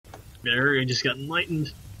There, I just got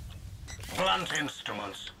enlightened. Blunt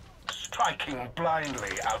instruments, striking blindly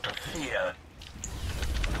out of fear.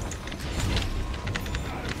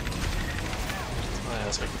 Oh, yeah,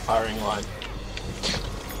 that's like the firing line.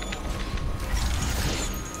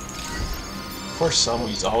 Of course,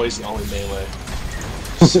 Sumwheat's always the only melee.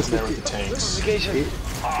 Sitting there with the tanks.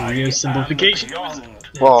 Simplification. Simplification.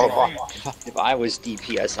 Well, if I was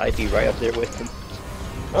DPS, I'd be right up there with him.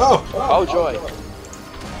 Oh! Oh, joy!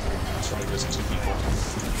 That's right, there's two people.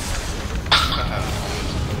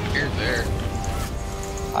 You're there.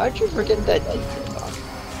 How'd you forget that defense?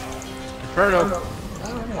 Inferno. I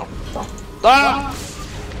don't know. Ah!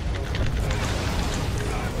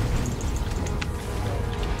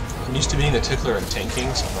 I'm used to being a tickler and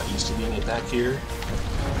tanking, so I'm not used to being it back here.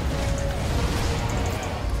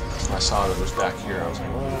 When I saw that it was back here, I was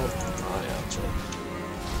like, what? Oh yeah, that's right.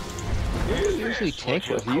 You usually tank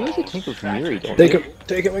with Miri, don't Take you? him,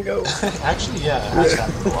 take him and go. Actually, yeah, it has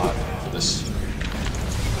happened a lot for this.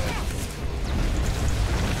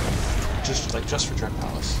 Just for Dread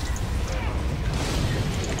Palace.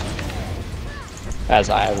 As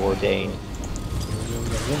I have ordained.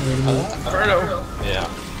 Inferno. Yeah.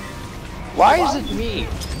 Why is it me?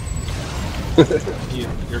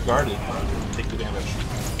 You're guarded. Take the damage.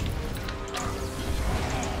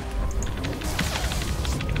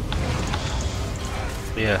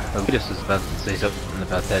 Yeah, Batiatus was about to say something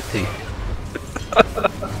about that too.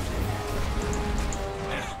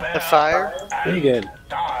 The fire? Again.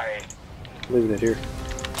 Die. Leaving it here.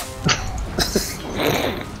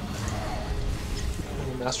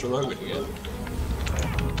 Master Logan again.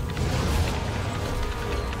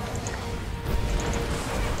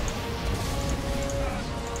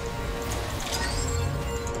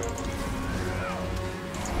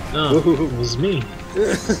 No, it was me.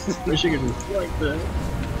 Wish I could reflect that.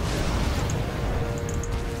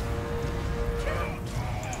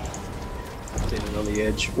 Standing on the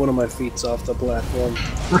edge. One of my feet's off the platform.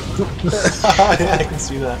 Yeah, I can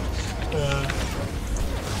see that.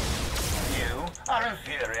 You are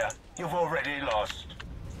inferior. You've already lost.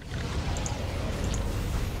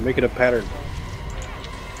 Make it a pattern.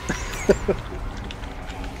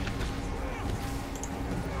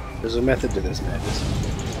 There's a method to this madness.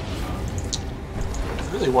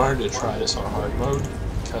 I really wanted to try this on hard mode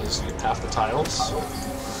because you have half the tiles.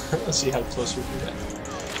 Let's see how close we can get.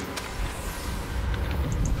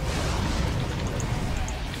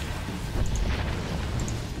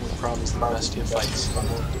 The problem is the Bestia fights are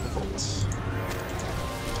more difficult.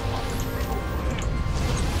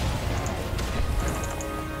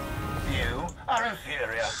 You are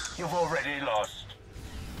inferior. You've already lost.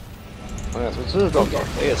 Well, yeah, so this is about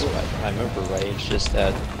Batiatus, if I remember right. It's just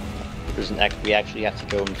that there's we actually have to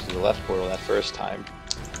go into the left portal that first time.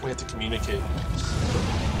 We have to communicate.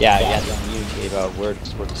 Yeah, you have to communicate about where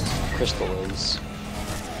this crystal is.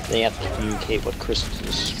 Then you have to communicate what crystal to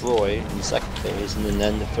destroy in the second phase, and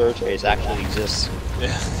then the third phase actually exists.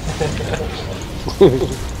 Yeah.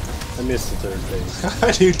 I missed the third phase.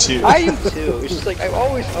 I do too. I do too. It's just like I'm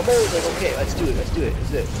always like, okay, let's do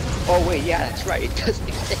it. Oh wait, yeah, that's right. It doesn't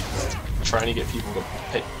exist. Trying to get people to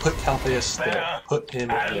put Caltheus there. Put him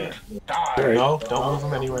there. Right. No, don't move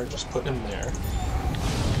him anywhere. Just put him there.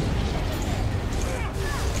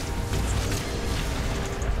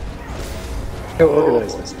 How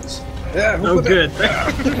organized this is. Yeah, No good.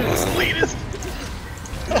 Elitist.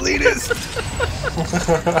 Elitist.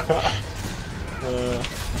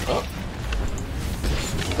 Oh.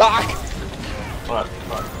 Ah! What?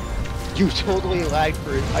 You totally lagged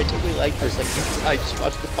for it. I totally lagged for a second. I just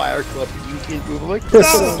watched the fire go up and you can't move. I'm like, no!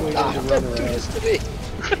 Stop! Don't do this to me!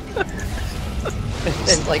 And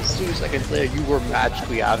then, like, 2 seconds later, you were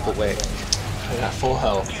magically out of the way. Yeah, full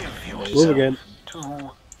health. Move again.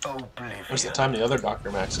 Where's the time the other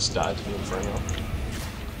Dr. Maxis died to the Inferno?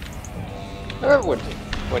 I remember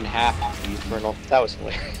when half the Infernal. That was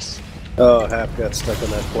hilarious. Oh, Hap got stuck on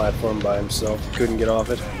that platform by himself. Couldn't get off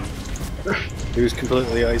it. He was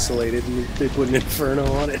completely isolated and they put an Inferno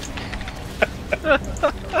on it.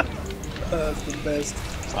 That's the best.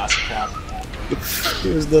 Classic Hap.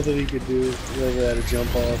 There was nothing he could do. He never had to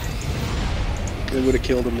jump off. It would have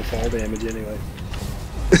killed him to fall damage anyway.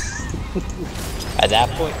 At that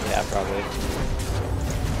point, yeah, probably.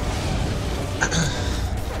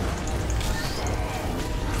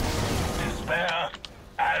 Despair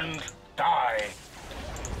and die.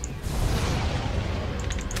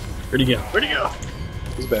 Where'd he go? Where'd he go?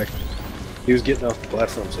 He's back. He was getting off the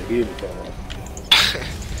platform, so he didn't fall off.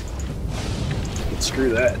 But screw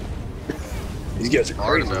that. These guys are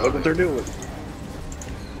crazy. Look what they're doing.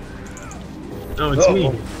 Oh, it's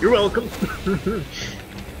me. You're welcome.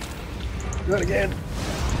 Not again.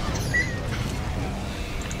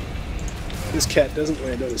 This cat doesn't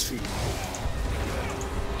land on his feet.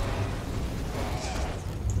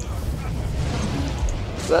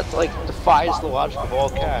 That like defies the logic of all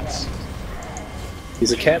cats.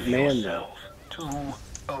 He's a cat man now. To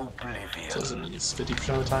oblivion. Doesn't mean it's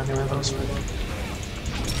 50% of the time he lands on his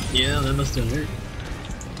feet. Yeah, that must have hurt.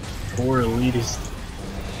 Poor elitist.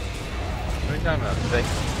 What are you talking about? Today?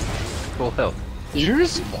 Full health. You're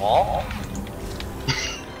just small.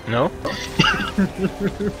 No?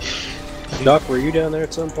 Doc, were you down there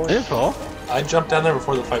at some point? Didn't fall. I jumped down there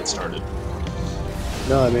before the fight started.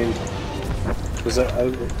 No, I mean, was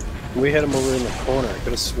we had him over in the corner. I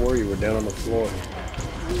could have swore you were down on the floor.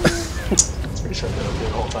 Pretty sure I've been up here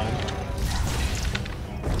the whole time.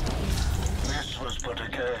 This was but a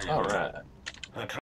game. Alright. The